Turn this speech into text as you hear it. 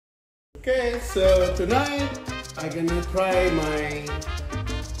Okay, so tonight I'm gonna try my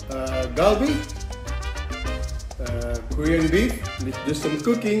galbi, Korean beef. Let's do some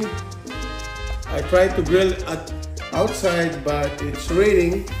cooking. I tried to grill outside, but it's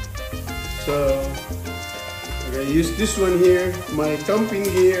raining, so I'm gonna use this one here, my camping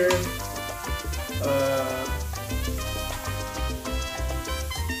gear.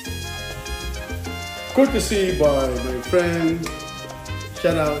 Courtesy by my friend,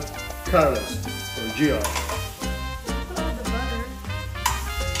 shout out Carlos or GR. Oh, the butter.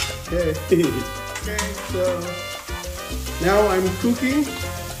 Okay. Okay, so now I'm cooking.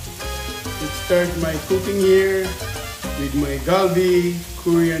 Let's start my cooking here with my galbi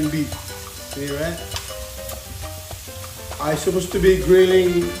Korean beef. See, right? I'm supposed to be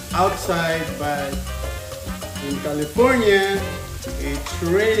grilling outside, but in California it's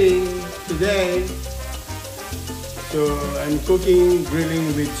raining today. So I'm cooking, grilling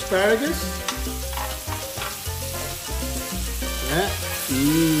with asparagus. Yeah.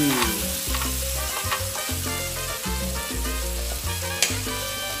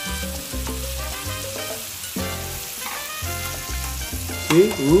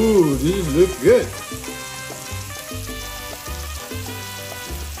 See? Ooh, these look good.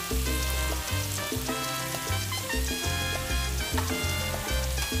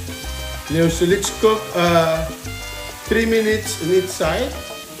 Now, so let's cook 3 minutes on each side.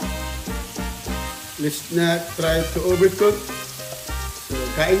 Let's not try to overcook. So,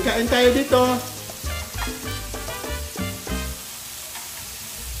 kain-kain tayo dito.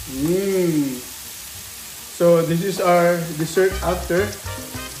 So, this is our dessert after.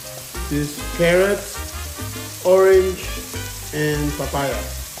 This is carrots, orange, and papaya.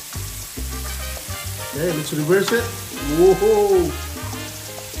 Okay, let's reverse it. Whoa!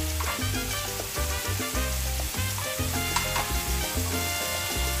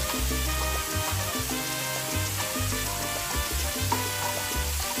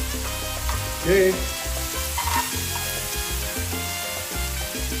 Okay.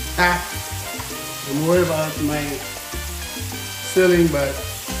 I'm worried about my ceiling, but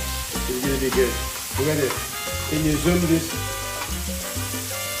it's gonna be good. Look at it. Can you zoom this?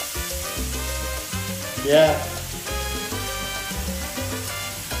 Yeah.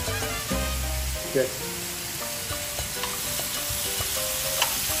 Okay.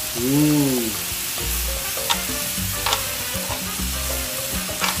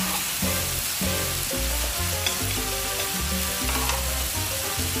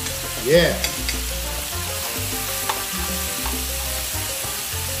 Yeah.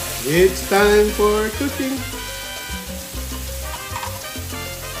 It's time for cooking.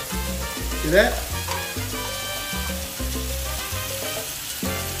 See that?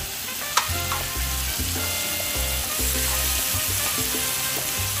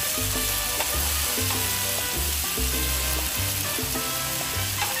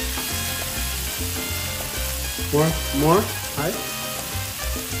 More? Hi.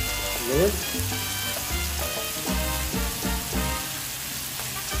 Lower.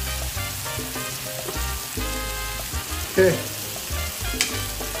 Okay.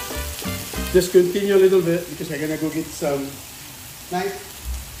 Just continue a little bit because I'm gonna go get some knife.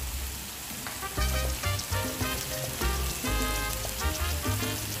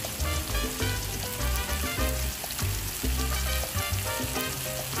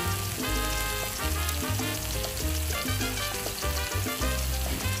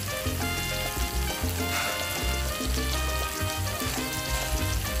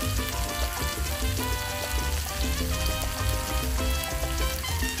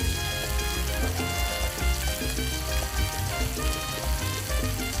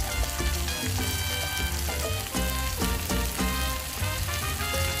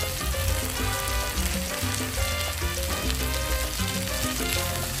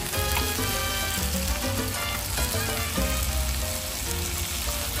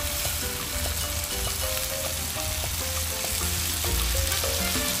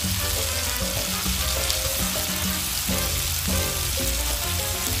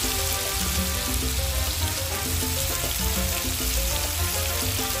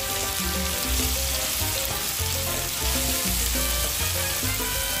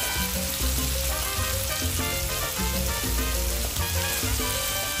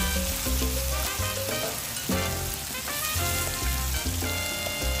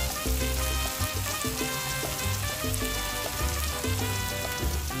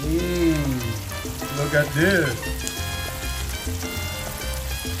 Look at this.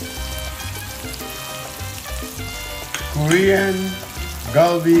 Korean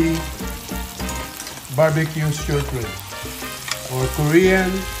galbi barbecue short ribs or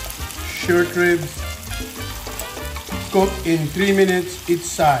Korean short ribs. Cook in 3 minutes each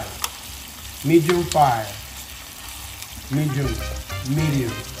side. Medium fire. Medium.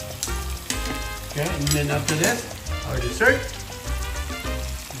 Okay, and then after that, our dessert.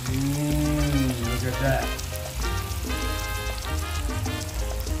 Look at that.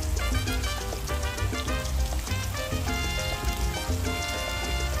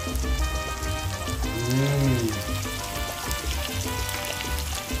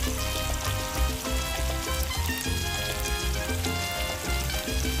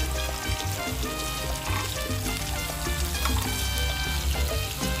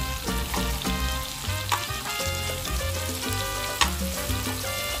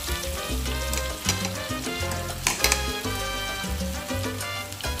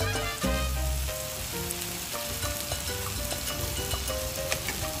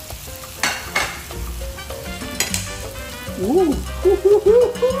 Ooh.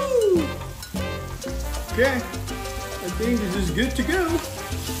 Okay, I think this is good to go.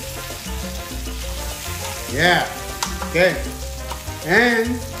 Yeah, okay. And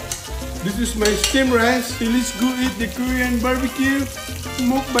this is my steamed rice. So let's go eat the Korean barbecue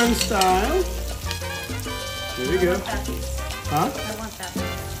mukbang style. There we go. Huh? I want that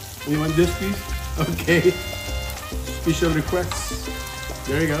piece. You want this piece? Okay. Special request.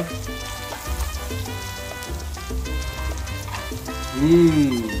 There you go.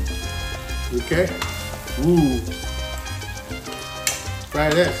 Okay. Ooh. Try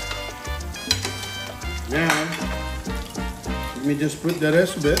this. Now, let me just put the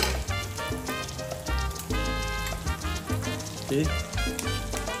rest of it. See?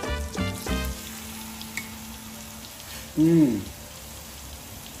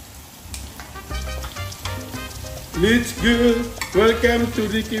 Let's go. Welcome to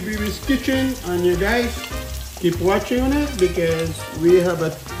RICKYBABY's kitchen. And you guys, keep watching on it because we have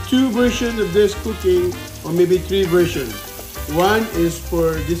a 2 versions of this cooking, or maybe 3 versions. One is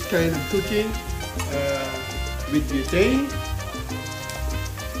for this kind of cooking with butane,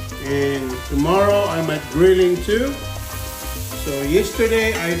 and tomorrow I'm at grilling too. So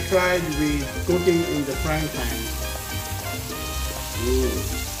yesterday I tried with cooking in the frying pan.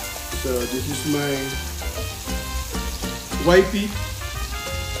 So this is my wifey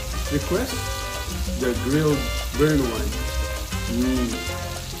request. The grilled burn one.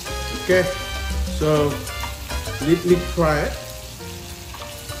 Okay, so let me try it.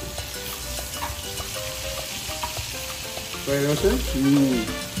 Try it also.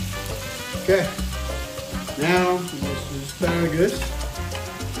 Okay, now this is asparagus.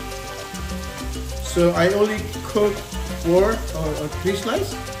 So I only cook 4 or 3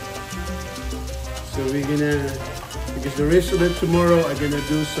 slices. So we're gonna, because the rest of it tomorrow I'm gonna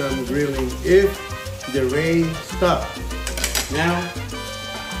do some grilling if the rain stops. Now,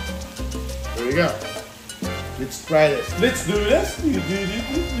 there we go. Let's try this. Let's do this.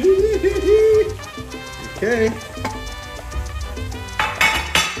 Okay.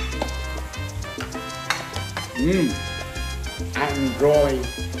 I'm enjoying.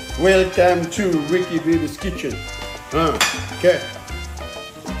 Welcome to RICKYBABY's kitchen. Okay.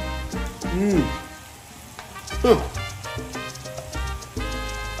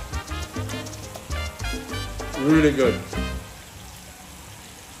 Really good.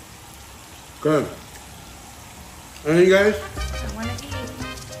 Good. And guys, I want to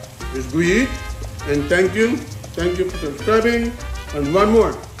eat. let's go eat. And thank you. Thank you for subscribing. And one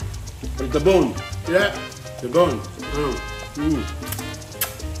more. It's the bone. Yeah, the bone.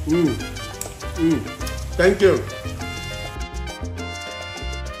 Thank you.